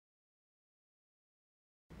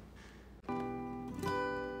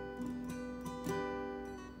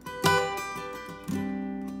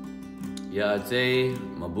Ya'ate,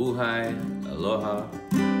 Mabuhay, Aloha.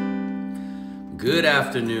 Good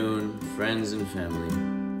afternoon, friends and family.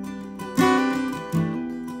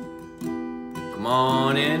 Come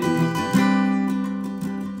on in,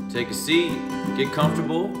 take a seat, get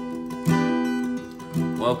comfortable.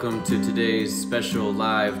 Welcome to today's special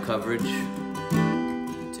live coverage,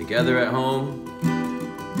 Together at Home,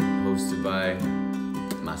 hosted by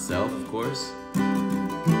myself, of course,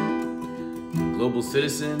 Global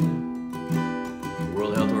Citizen,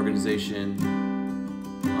 World Health Organization,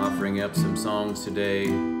 offering up some songs today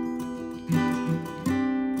in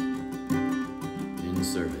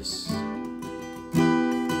service.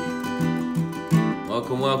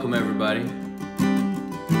 Welcome, welcome everybody.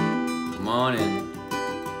 Come on in.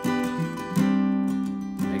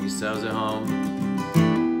 Make yourselves at home.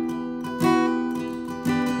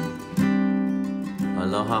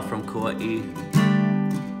 Aloha from Kauai,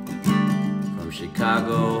 from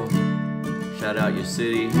Chicago. Shout out your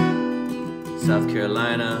city, South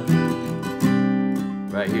Carolina,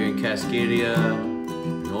 right here in Cascadia,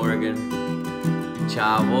 in Oregon.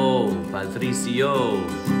 Chavo, Patricio,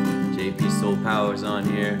 JP Soul Power's on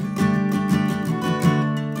here.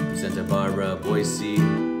 Santa Barbara, Boise.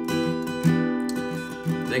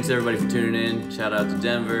 Thanks everybody for tuning in. Shout out to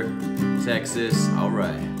Denver, Texas,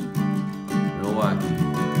 alright. Milwaukee,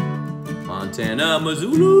 Montana,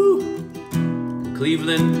 Missoula.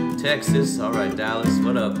 Cleveland, Texas, all right, Dallas,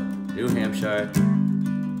 what up? New Hampshire.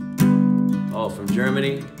 Oh, from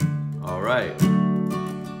Germany, all right.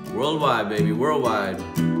 Worldwide, baby, worldwide.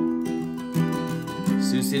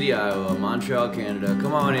 Sioux City, Iowa, Montreal, Canada.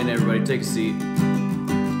 Come on in, everybody, take a seat.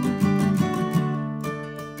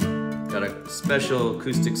 Got a special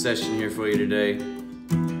acoustic session here for you today.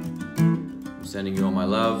 I'm sending you all my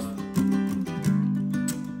love.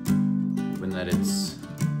 Hoping that it's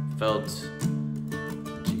felt.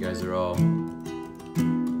 You guys are all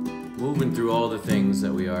moving through all the things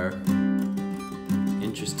that we are.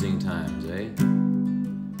 Interesting times, eh?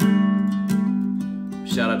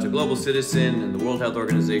 Shout out to Global Citizen and the World Health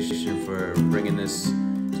Organization for bringing this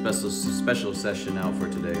special session out for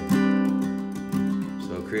today.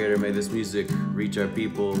 So Creator, may this music reach our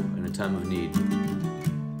people in a time of need.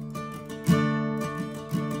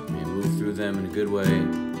 May it move through them in a good way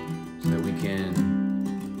so that we can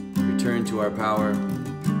return to our power,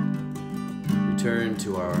 return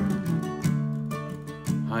to our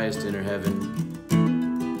highest inner heaven.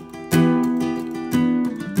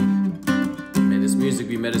 May this music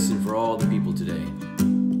be medicine for all the people today.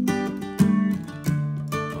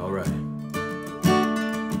 Alright.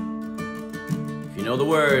 If you know the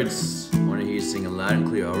words, I want to hear you singing loud and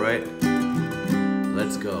clear, alright?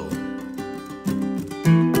 Let's go.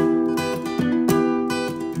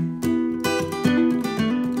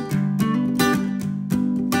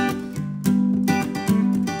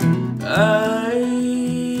 I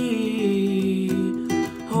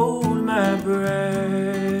hold my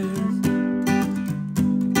breath.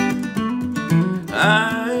 I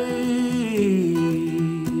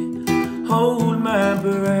hold my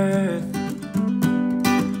breath.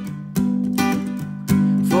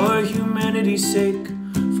 For humanity's sake,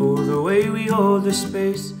 for the way we hold the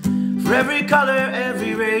space, for every color,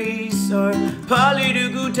 every race, or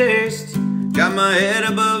political taste. Got my head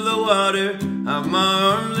above the water, have my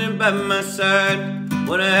arms in by my side.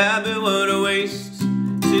 What a habit, what a waste.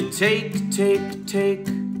 To take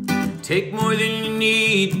more than you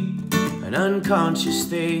need. An unconscious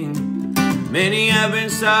thing. Many have been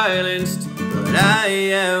silenced, but I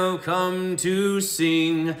have come to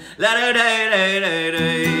sing. La da da da da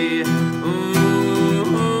da.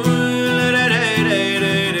 La da da da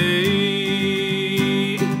da da.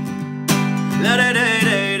 La da da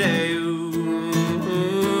da da.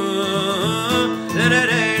 La da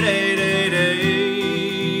da da da da.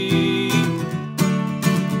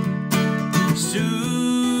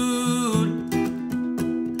 Soon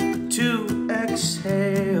to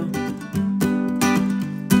exhale.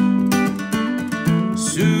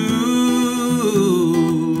 Soon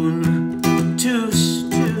to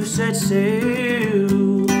set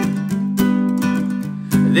sail.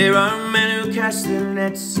 There are men who cast their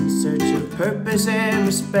nets in search of purpose and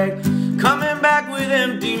respect, coming back with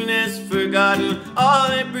emptiness, forgotten all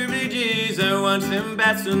their privileges. I watch them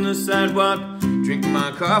bats on the sidewalk, drink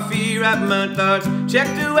my coffee, wrap my thoughts, check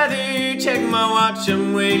the weather, check my watch.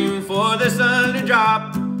 I'm waiting for the sun to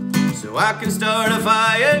drop so I can start a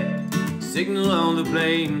fire, signal on the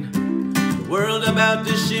plane. The world about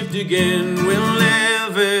to shift again will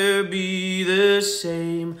never be the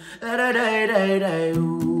same. La da da da da.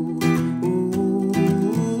 Ooh, ooh,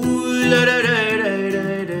 la da da da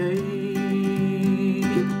da da.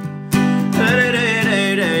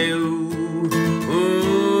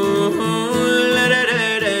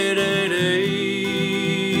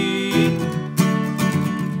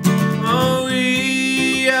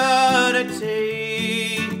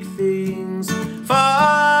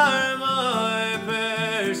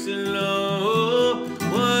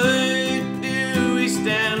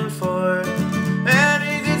 stand for, and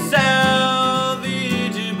is it salvageable?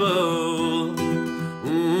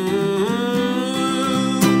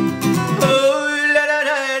 Oh, la da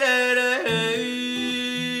da da da,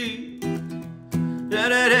 la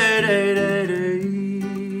da da da da da,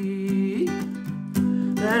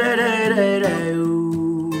 la da da da da,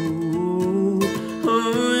 oh,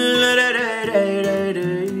 la da da da da da,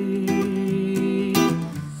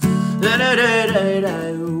 la da da da da.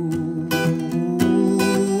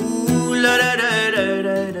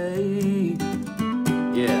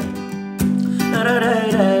 Yeah. La da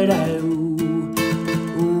da da da.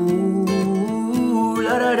 Ooh,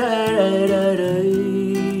 la da da da da da.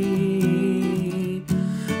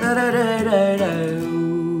 La da da da da.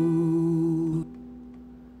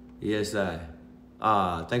 Yes, I.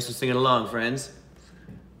 Thanks for singing along, friends.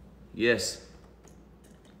 Yes.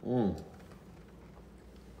 A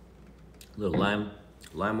little lime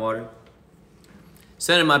water.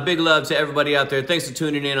 Sending my big love to everybody out there. Thanks for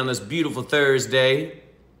tuning in on this beautiful Thursday.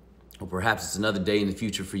 Or perhaps it's another day in the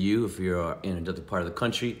future for you if you're in another part of the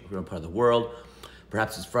country, or another part of the world.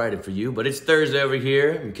 Perhaps it's Friday for you, but it's Thursday over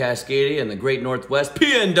here in Cascadia and the Great Northwest.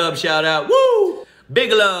 PN Dub shout out, woo!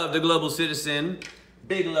 Big love to Global Citizen.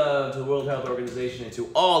 Big love to the World Health Organization and to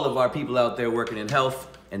all of our people out there working in health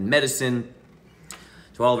and medicine.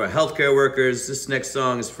 To all of our healthcare workers, this next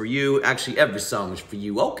song is for you. Actually, every song is for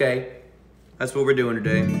you, okay. That's what we're doing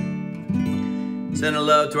today. Sending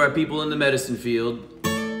love to our people in the medicine field,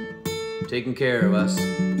 taking care of us.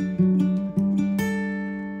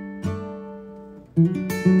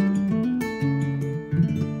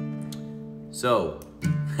 So,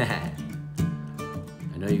 I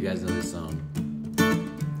know you guys know this song.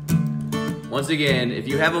 Once again, if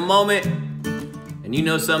you have a moment and you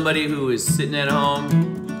know somebody who is sitting at home,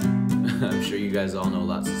 I'm sure you guys all know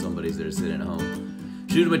lots of somebodies that are sitting at home.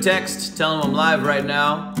 Shoot them a text, tell them I'm live right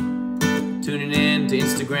now, tuning in to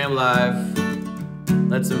Instagram Live.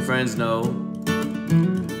 Let some friends know.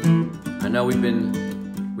 I know we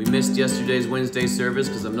missed yesterday's Wednesday service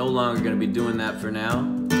because I'm no longer going to be doing that for now.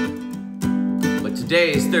 But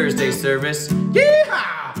today's Thursday service,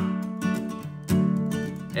 yeehaw!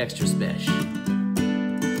 Extra special.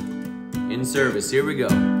 In service, here we go.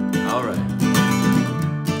 All right.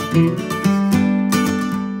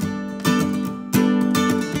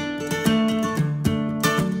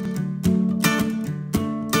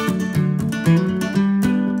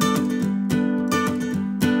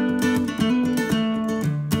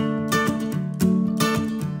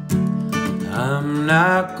 I'm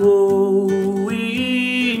not going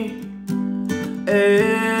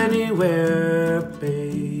anywhere,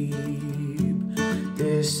 babe.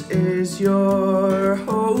 This is your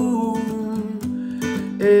home.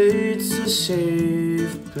 It's a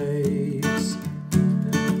safe place.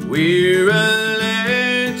 We're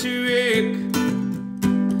electric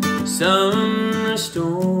summer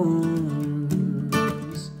storms.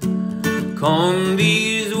 Calm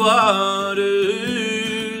these waters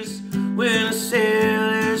when a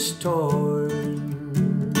sail is torn.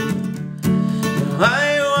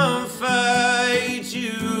 I won't fight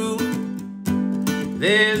you,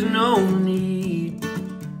 there's no need.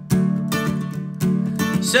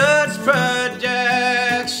 Such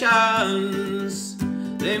projections,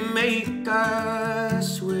 they make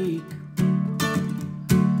us weak.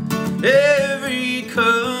 Every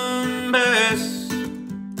compass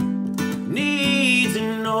needs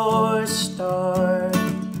a North Star.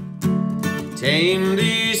 Tame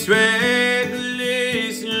these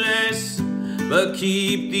recklessness, but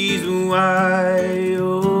keep these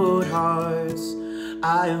wild hearts.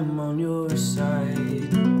 I am on your side.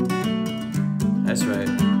 That's right.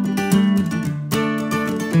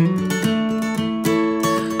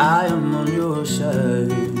 I am on your side.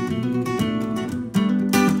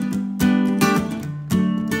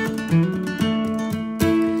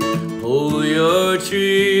 Pull your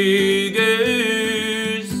triggers,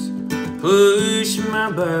 push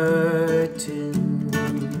my buttons,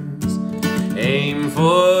 aim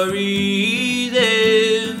for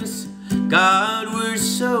reasons. God, we're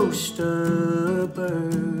so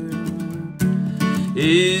stubborn.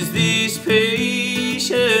 Is this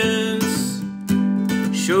patience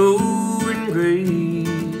showing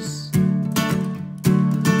grace?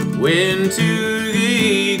 When to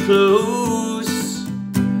get close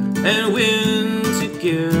and when to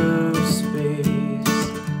give space.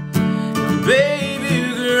 Baby,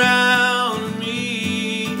 ground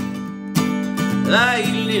me,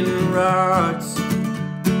 lightning rods.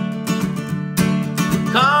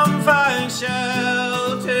 Come find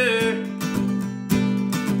shelter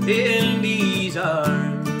in these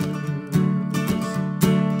arms.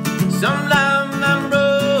 Sometimes I'm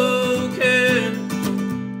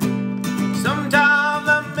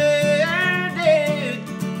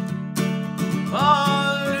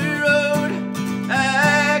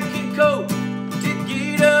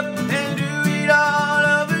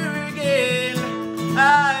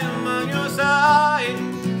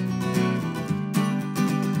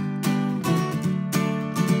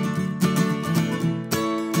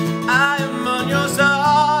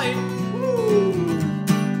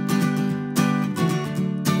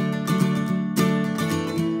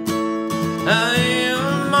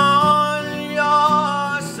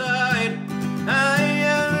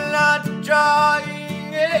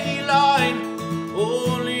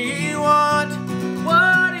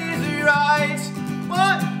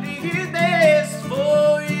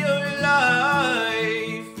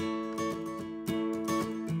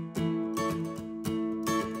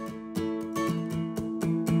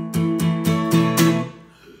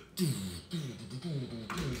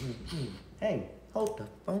Hey, hold the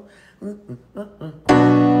phone.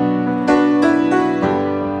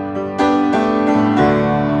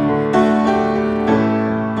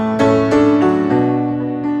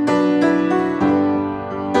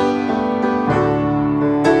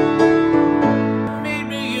 Meet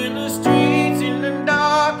me in the streets, in the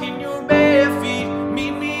dark, in your bare feet.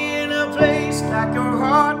 Meet me in a place like your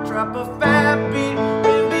heart drop a fat beat.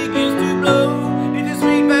 Wind begins to blow, it's a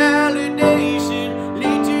sweet validation.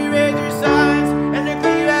 Lead to exercise and the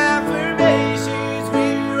clear affirmations. We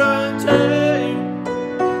run time.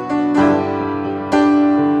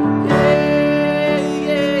 Yeah,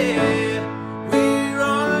 yeah, we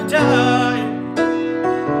run time.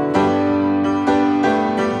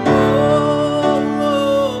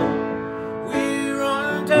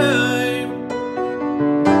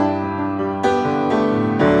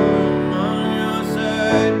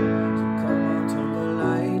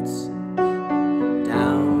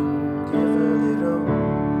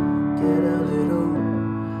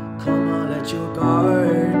 Your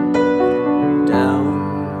guard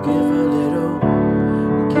down, give a little,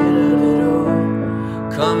 get a little.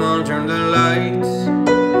 Come on, turn the lights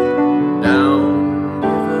down,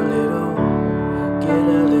 give a little, get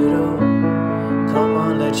a little. Come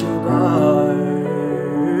on, let your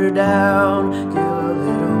guard down, give a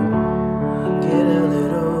little, get a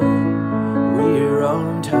little. We're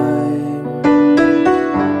on time.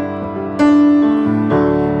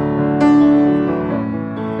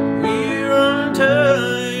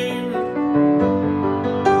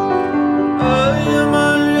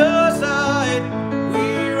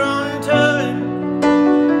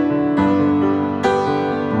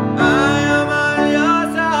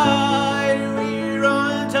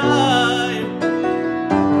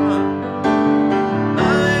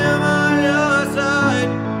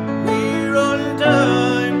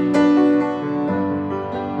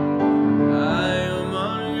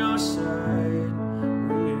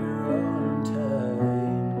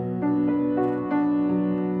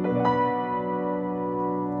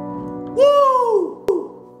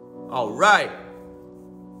 All right,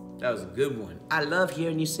 that was a good one. I love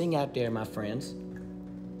hearing you sing out there, my friends.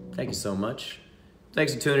 Thank you so much.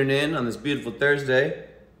 Thanks for tuning in on this beautiful Thursday.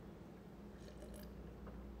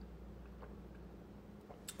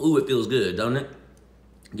 Ooh, it feels good, don't it?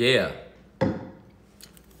 Yeah.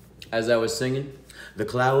 As I was singing, the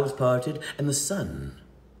clouds parted and the sun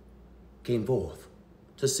came forth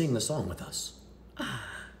to sing the song with us.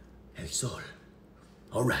 El Sol.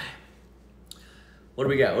 All right. What do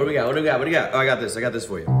we got? What do we got? What do we got? What do we got? Oh, I got this. I got this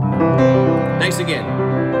for you. Thanks again.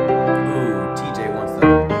 Ooh, TJ wants that.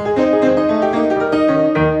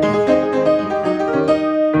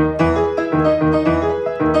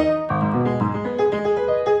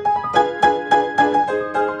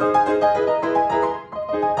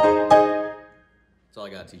 That's all I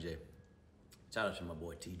got, TJ. Shout out to my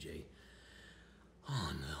boy TJ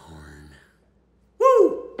on the horn.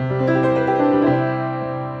 Woo!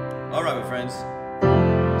 All right, my friends.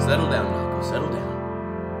 Settle down, Nahko, settle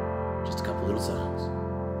down. Just a couple little songs.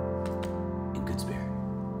 In good spirit.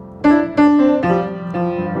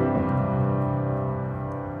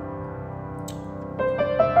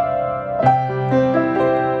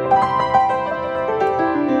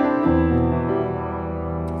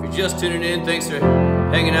 If you're just tuning in, thanks for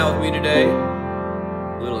hanging out with me today.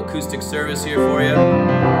 A little acoustic service here for you.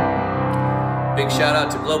 Big shout out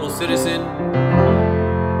to Global Citizen,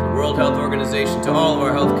 World Health Organization, to all of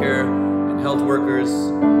our healthcare and health workers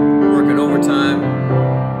working overtime,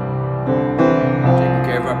 taking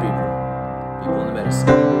care of our people in the medicine.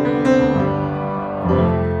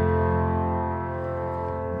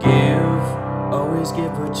 Give, always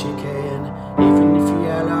give what you can, even if you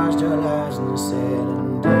have lost your lives in the sand.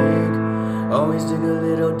 And dig, always dig a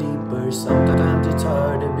little deeper. Sometimes it's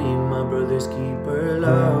hard to be my brother's keeper.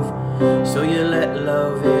 Love, so you let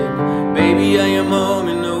love in. Baby, I am home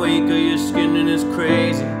in the wake of your skin, and it's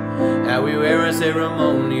crazy how we wear a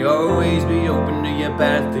ceremony. Always be open to your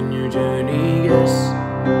path and your journey, yes.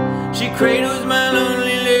 She cradles my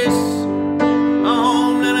loneliness, a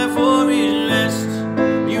home that I for is nest.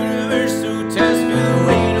 Universal test, feel the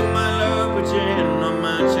weight of my love. Put your hand on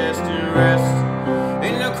my chest and rest.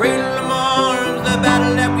 In the cradle of my arms, the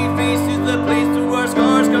battle that we face is the place where our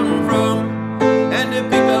scars come from. And to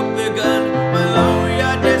pick up the gun, my love, we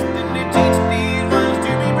are destined to teach these ones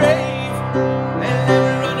to be brave and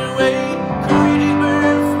never run away. Created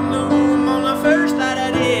birth from the womb on the first light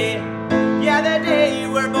of day. Yeah, that day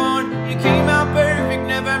you were born, you came out perfect.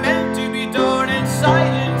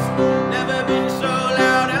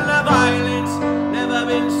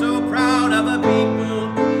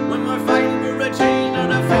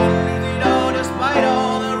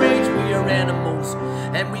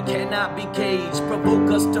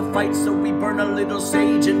 fight, so we burn a little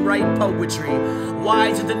sage and write poetry.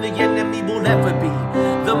 Wiser than the enemy will never be,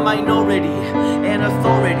 the minority and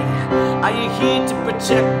authority. Are you here to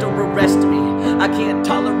protect or arrest me? I can't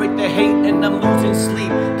tolerate the hate and I'm losing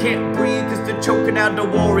sleep. Can't breathe cause they're choking out the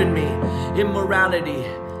war in me. Immorality,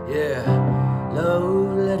 yeah.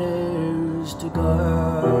 Love letters to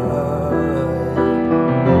God.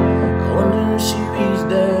 I wonder if she reads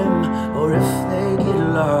them or if they get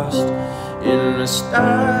lost in the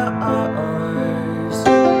stars.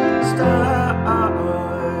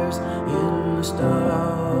 Stars in the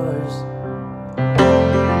stars.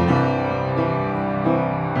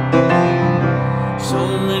 So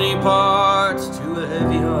many parts to a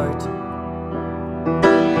heavy heart.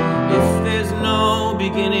 If there's no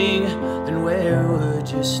beginning, then where would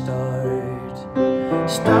you start?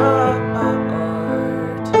 Start,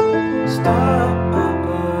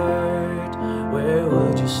 where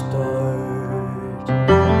would you start?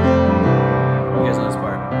 You guys know this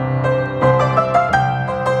part?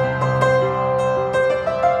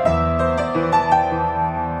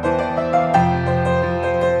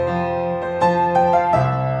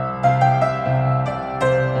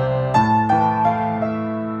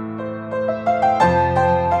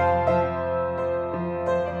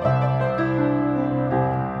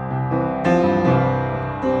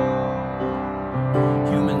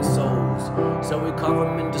 So we carve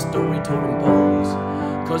them into story totem poles,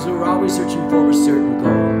 cause we're always searching for a certain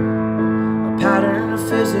goal, a pattern of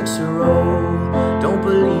physics, a role. Don't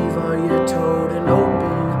believe all you're told and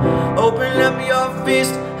open up your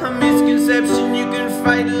fist. A misconception, you can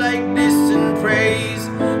fight like this and praise.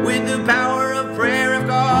 With the power of prayer, if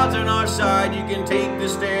God's on our side, you can take the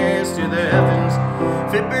stairs to the heavens.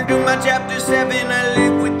 Flipping through my chapter 7, I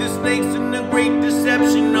live with the snakes and the great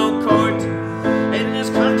deception. No court in this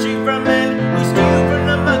country from men who steal from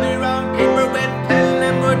the mother on paper with pen,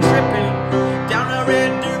 and we're tripping down a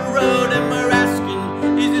red dirt road and we're asking,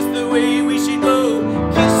 is this the way we should go?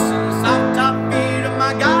 Kissing soft top feet of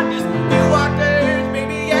my goddess, you walk the earth,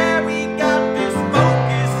 baby, yeah, we got this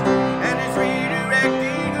focus, and it's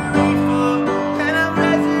redirecting, grateful, and I'm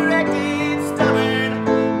resurrected, stubborn,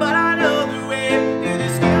 but I know the way through the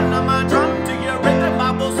skin of my drum to your rhythm.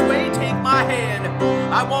 I will sway, take my hand,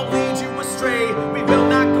 I won't lead you astray. We will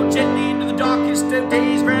not go gently into the darkest of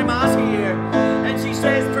days. Grandma's here, and she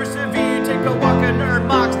says persevere. Take a walk in her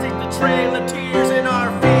box, take the trail of tears, and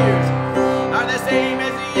our fears are the same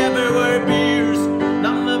as they ever were. Beers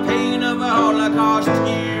numb the pain of a Holocaust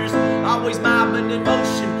years. Always mobbing in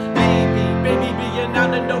motion, baby, being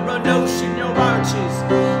out of no notion. Your arches,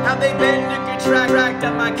 how they bend to contract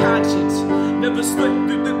up my conscience. Never slipped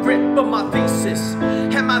through the grip of my thesis,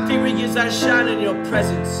 and my theory is I shine in your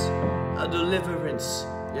presence. A deliverance,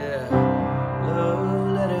 yeah.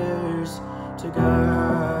 Love letters to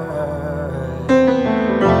God. I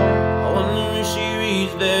wonder if she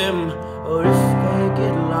reads them or if they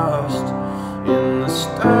get lost in the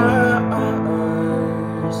stars.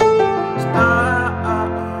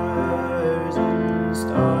 Stars in the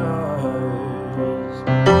stars.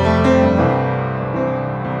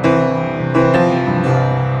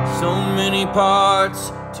 So many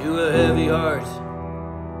parts to a heavy heart.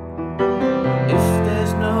 If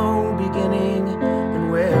there's no beginning, then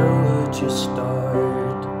where would you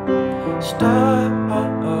start? Start.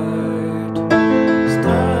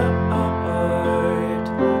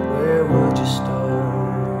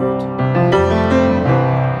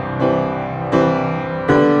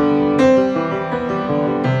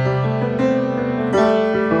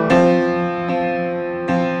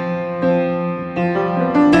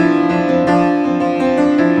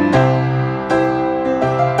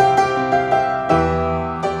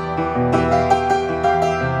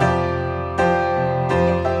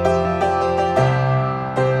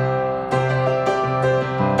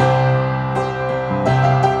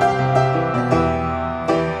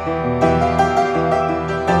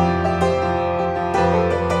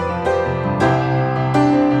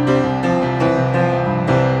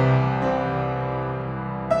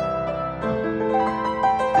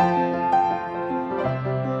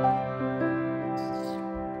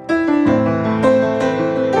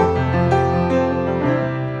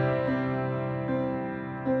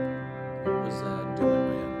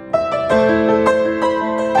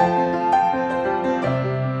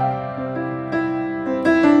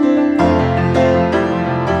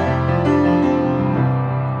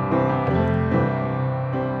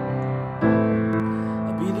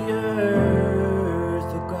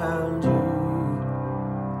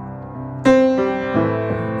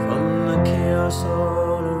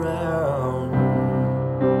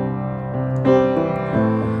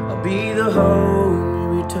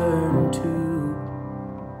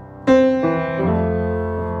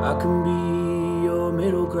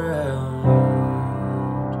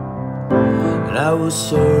 and I will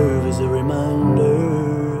serve as a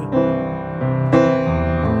reminder.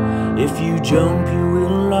 If you jump, you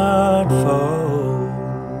will not fall.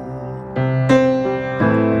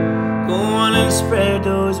 Go on and spread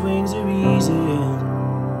those wings of reason.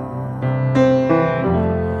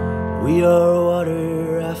 We are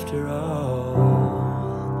water after all.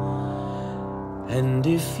 And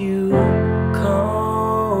if you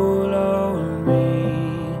call on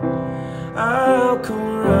me, I'll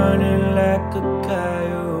come running like a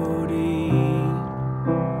coyote.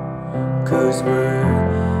 'Cause we're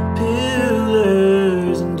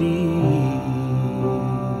pillars indeed,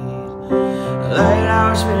 a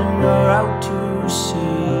lighthouse when you're out to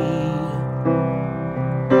sea,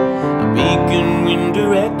 a beacon in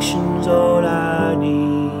direction's all I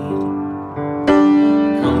need, a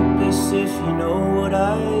compass if you know what I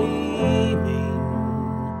mean,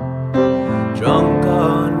 drunk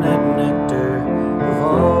on that nectar of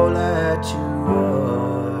all that you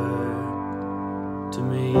are to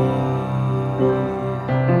me.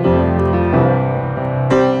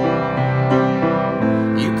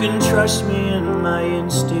 You can trust me in my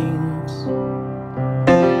instincts,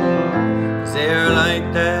 'cause they're like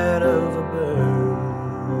that of a bird.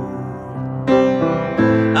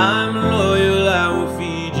 I'm loyal, I will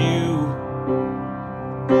feed you,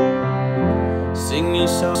 sing you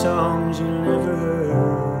songs you never heard.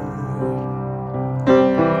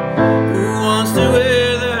 Who wants to wear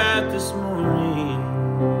the hat this morning?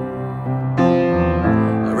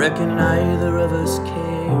 I reckon neither of us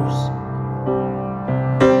cares.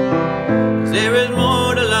 There is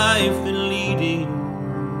more to life than leading,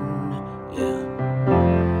 yeah.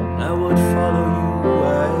 And I would follow you,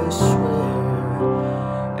 I swear.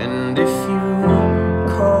 And if you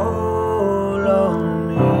call on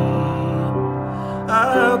me,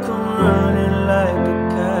 I'll come running like a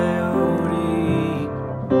coyote.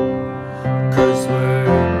 'Cause we're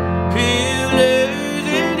pillars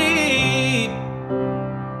indeed,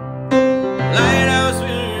 lighthouse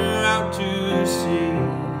when you're out to sea,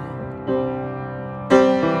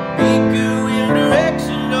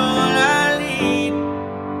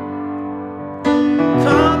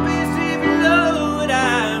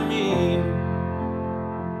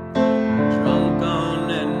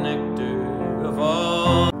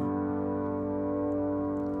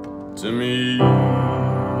 to me. I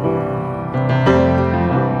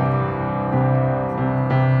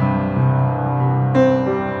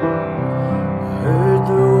heard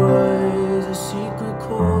there was a secret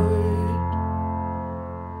chord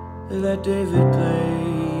that David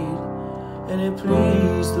played, and it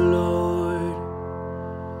pleased the Lord.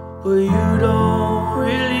 But you don't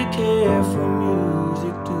really care for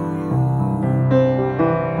music, do you?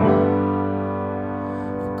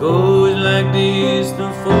 It goes like this: the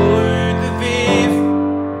fourth, the fifth,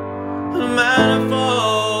 the minor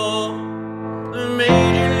fall, the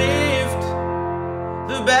major lift,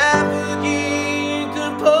 the baffled king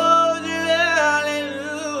composer,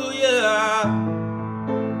 hallelujah,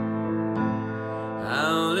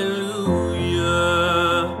 hallelujah,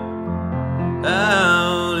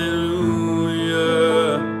 hallelujah,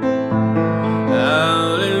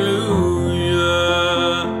 hallelujah,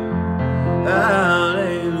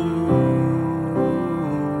 hallelujah.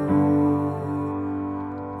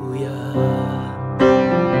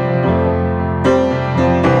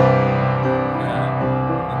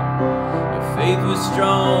 Your faith was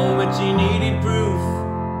strong, but you needed proof.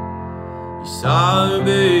 You saw her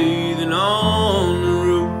bathing on the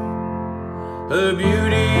roof, her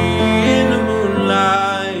beauty in the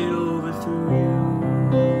moonlight overthrew you.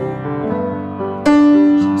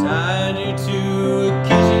 She tied you to a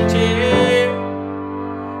kitchen chair,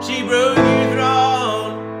 she broke your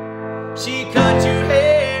throne, she cut your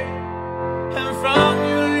hair, and from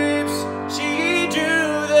your lips she drew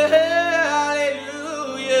the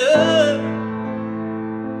hallelujah,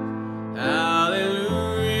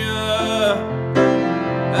 hallelujah,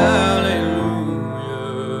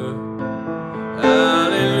 hallelujah,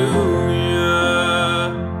 hallelujah,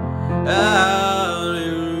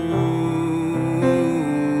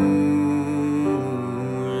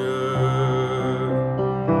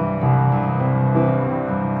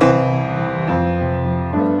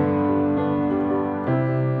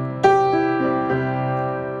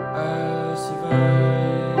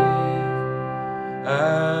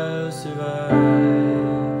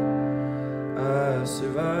 I'll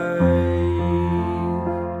survive.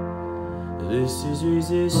 This is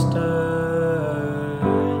resistance.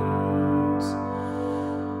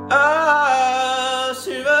 I'll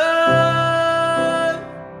survive.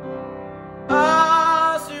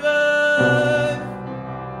 I'll survive.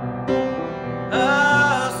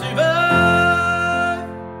 I'll survive.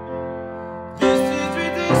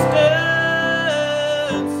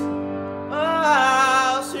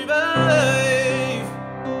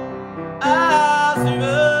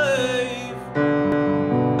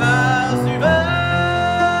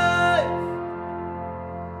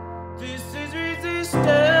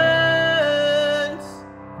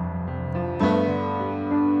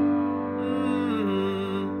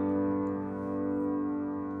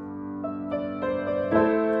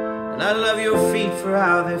 And I love your feet for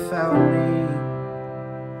how they found me,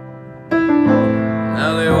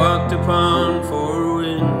 how they walked upon four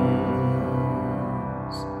winds.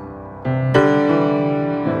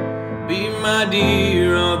 Be my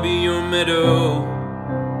deer, I'll be your meadow.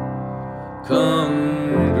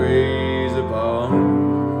 Come graze upon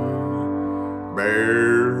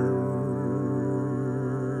bare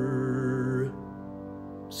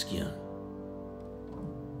skin.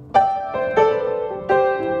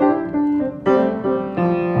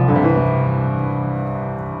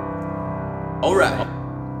 All right.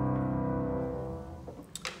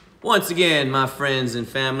 Once again, my friends and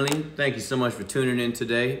family, thank you so much for tuning in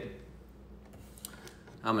today.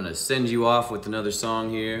 I'm gonna send you off with another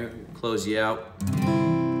song here, close you out.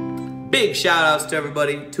 Big shout outs to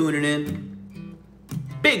everybody tuning in.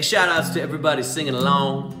 Big shout outs to everybody singing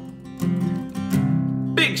along.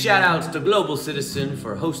 Big shout outs to Global Citizen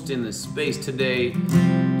for hosting this space today,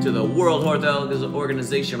 to the World Health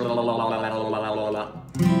Organization.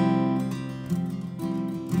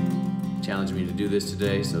 Challenged me to do this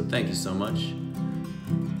today, so thank you so much.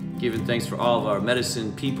 Giving thanks for all of our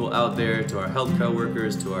medicine people out there, to our healthcare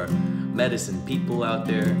workers, to our medicine people out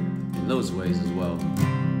there in those ways as well.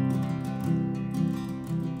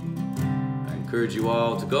 I encourage you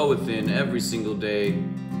all to go within every single day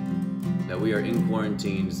that we are in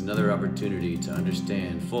quarantine is another opportunity to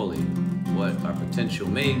understand fully what our potential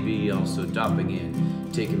may be, also dropping in,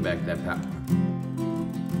 taking back that power.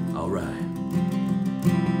 All right.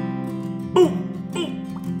 Boom!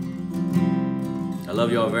 I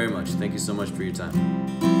love you all very much. Thank you so much for your time.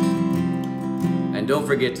 And don't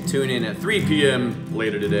forget to tune in at 3 p.m.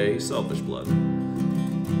 later today, selfish plug, for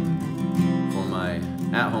my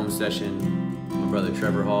at-home session. My brother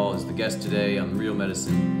Trevor Hall is the guest today on Real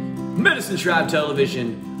Medicine Tribe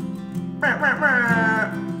Television.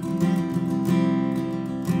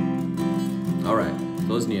 All right,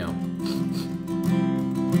 close me out.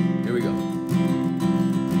 Here we go.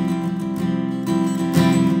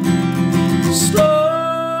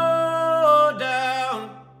 Slow down,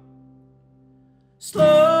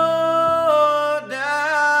 slow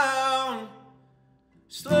down,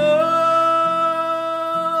 slow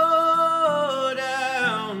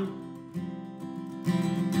down.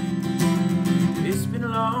 It's been a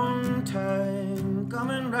long time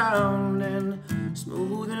coming round and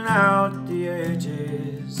smoothing out the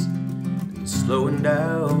edges and slowing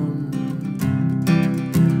down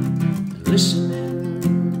and listening.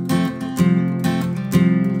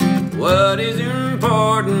 What is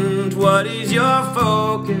important? What is your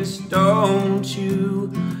focus? Don't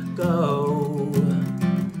you go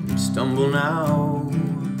and stumble now.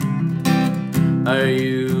 Are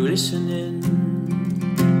you listening?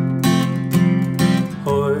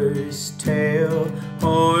 Horse tail,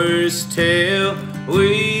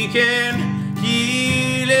 we can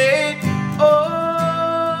heal it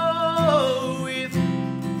all with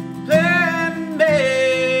plant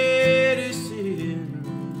medicine.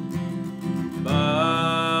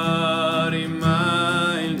 Body,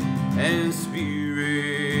 mind, and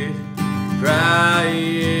spirit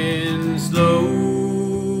crying.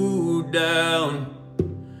 Slow down,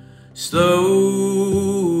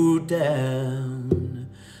 slow down,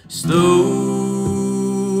 slow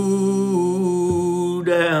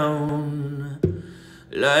down.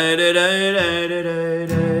 La da da da da da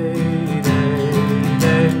da.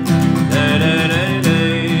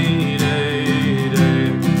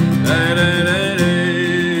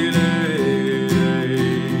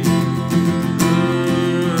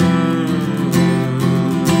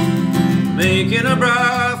 Making a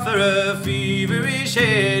broth or a feverish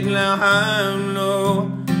head. Now I'm no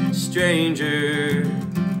stranger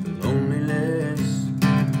to loneliness.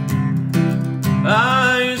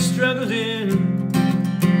 I'm struggling,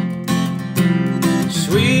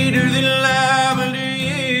 sweeter than lavender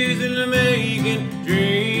years in the making.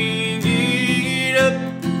 Drink it up,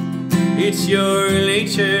 it's your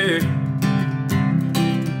nature,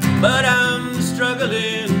 but I'm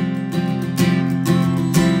struggling.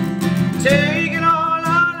 Take it all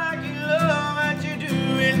on like you love what you're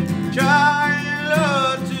doing. Trying,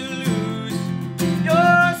 Lord, to lose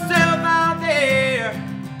yourself out there.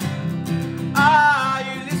 Are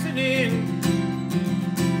you listening?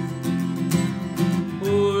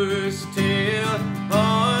 Horse tail,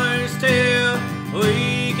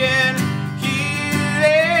 we can heal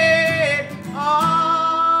it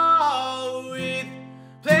all with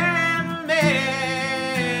plant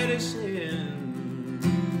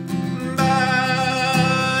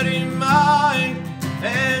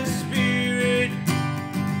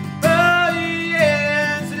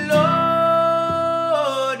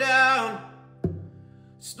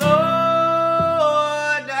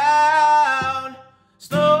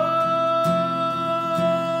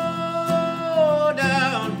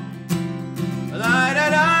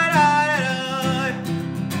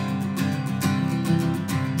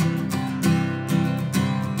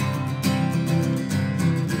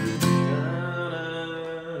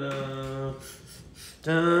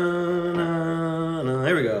Da-na-na.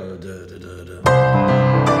 Here we go. Da-da-da-da.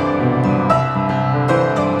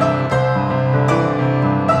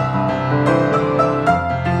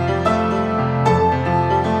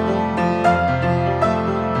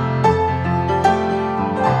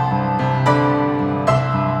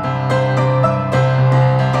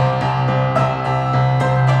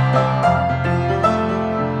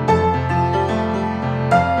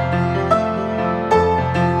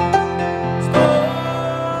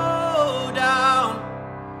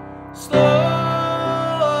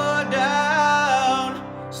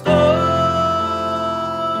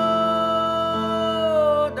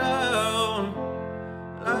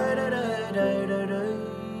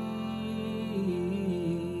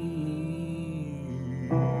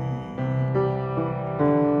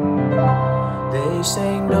 They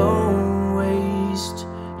say don't waste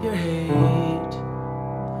your hate,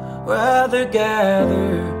 rather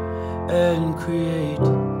gather and create.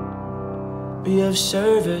 Be of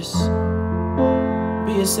service,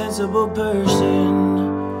 be a sensible person.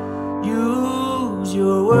 Use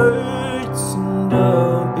your words and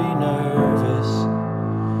don't be nervous.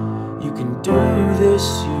 You can do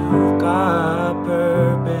this, you've got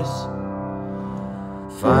purpose.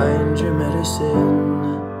 Find your medicine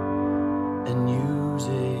and use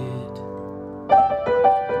it.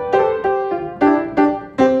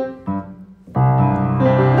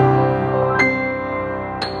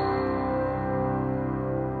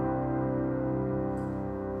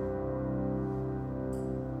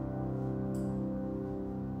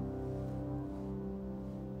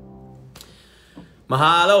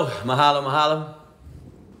 Mahalo, mahalo, mahalo.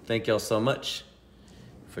 Thank y'all so much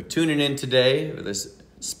for tuning in today for this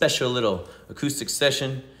special little acoustic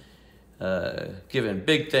session. Giving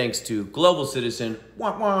big thanks to Global Citizen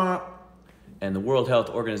and the World Health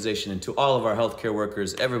Organization, and to all of our healthcare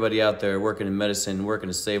workers, everybody out there working in medicine, working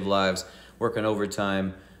to save lives, working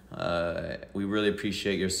overtime. We really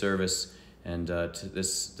appreciate your service, and to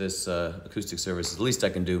this acoustic service is the least I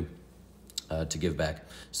can do to give back.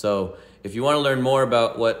 So if you want to learn more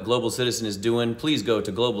about what Global Citizen is doing, please go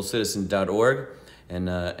to globalcitizen.org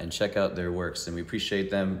and check out their works. And we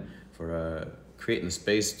appreciate them for creating the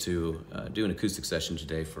space to do an acoustic session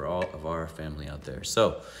today for all of our family out there.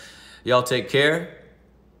 So y'all take care,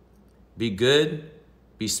 be good,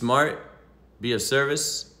 be smart, be of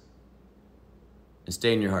service, and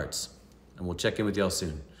stay in your hearts. And we'll check in with y'all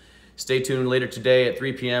soon. Stay tuned later today at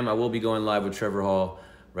 3 p.m. I will be going live with Trevor Hall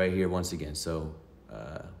right here once again. So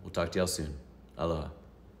we'll talk to y'all soon. Aloha.